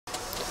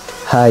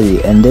Hi,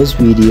 in this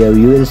video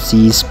you will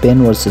see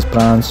Spain vs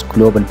France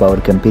Global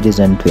Power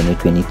Comparison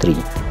 2023.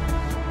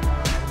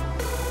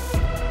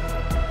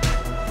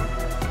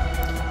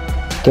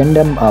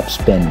 Kingdom of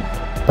Spain,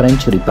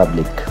 French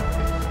Republic.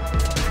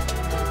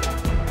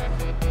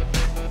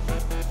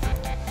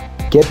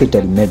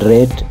 Capital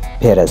Madrid,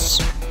 Paris.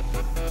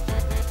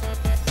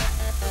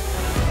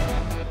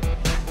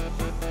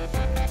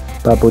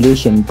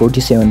 Population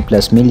 47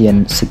 plus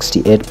million,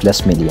 68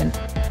 plus million.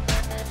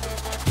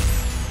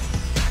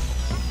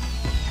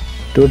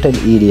 Total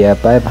area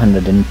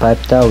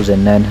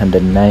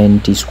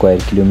 505,990 square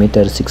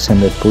kilometer,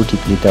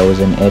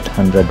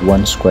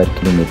 643,801 square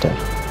kilometer.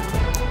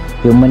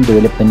 Human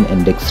Development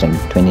Index rank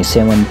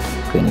 27th,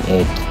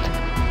 28th.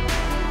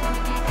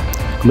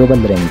 Global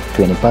rank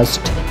 21st,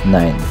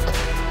 9th.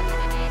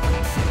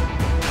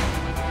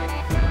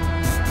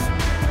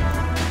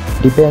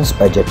 Defense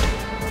budget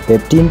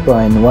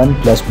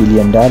 15.1 plus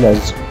billion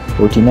dollars,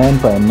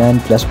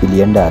 49.9 plus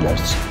billion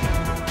dollars.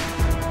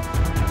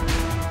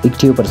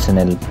 Active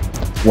personnel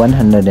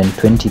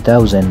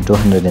 120,000 to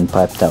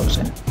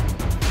 105,000.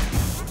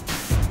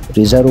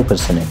 Reserve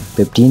personnel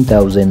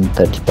 15,000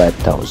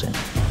 35,000.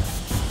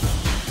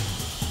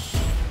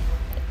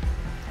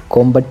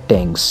 Combat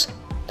tanks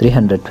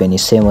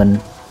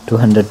 327 to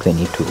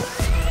 122.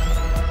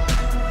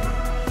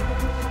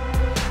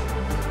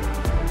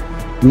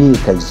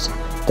 Vehicles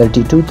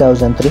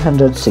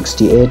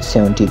 32,368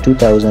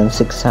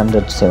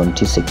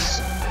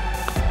 72,676.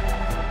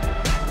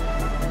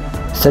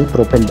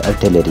 Self-propelled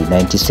artillery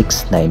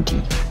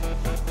 9690.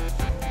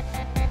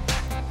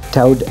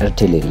 Towed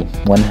artillery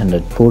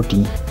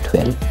 140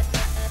 12.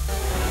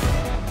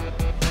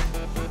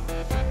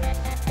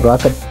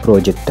 Rocket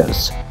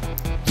projectors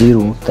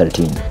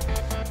 013.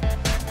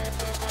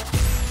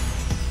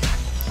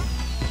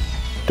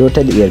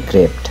 Total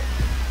aircraft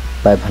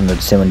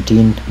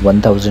 517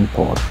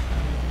 1004.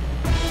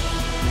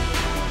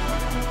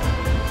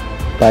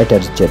 Fighter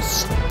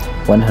jets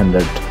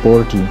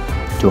 140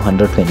 to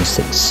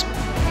 126.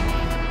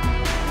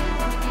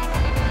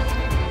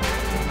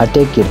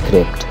 Attack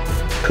aircraft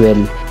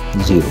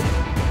 12-0.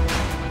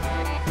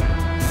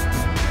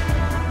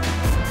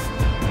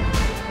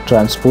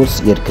 Transports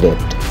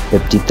aircraft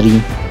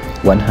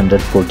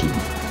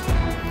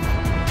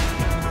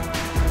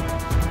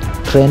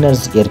 53-114.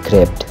 Trainers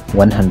aircraft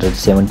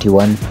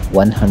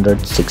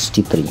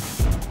 171-163.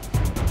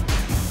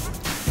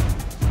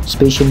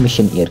 Special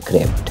mission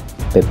aircraft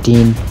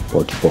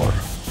 15-44.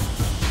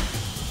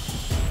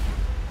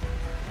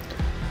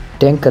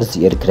 Tankers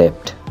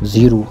aircraft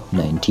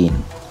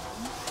 019.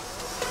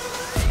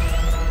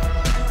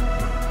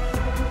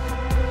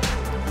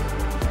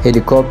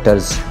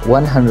 Helicopters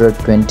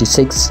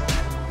 126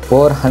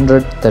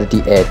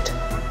 438.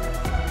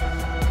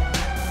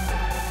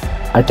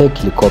 Attack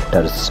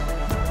helicopters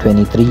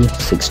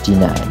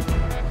 2369.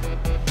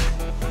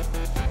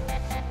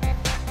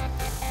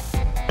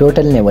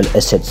 Total naval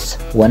assets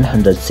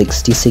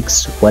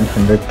 166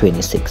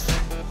 126.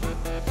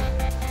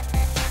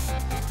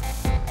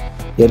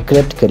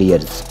 Aircraft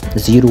carriers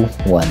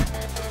 01.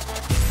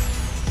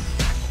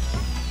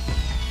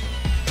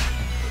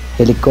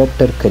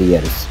 Helicopter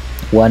carriers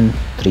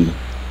 1-3.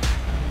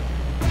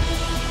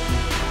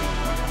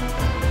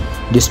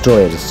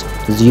 Destroyers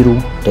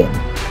 0-10.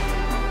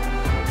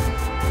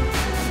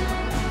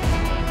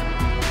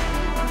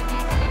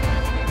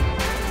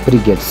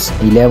 Frigates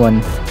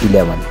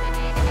 11-11.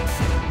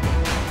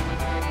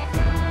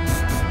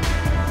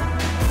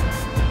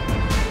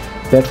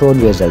 Patrol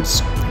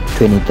vessels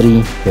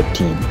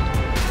 23-15.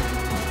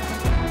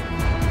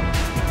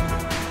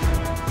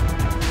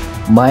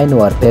 Mine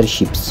warfare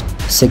ships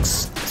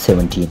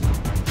 6-17.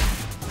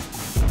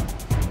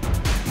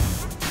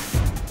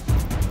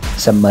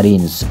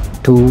 Submarines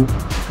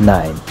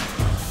 2-9.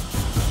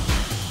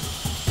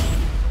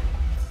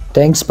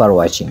 Thanks for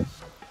watching.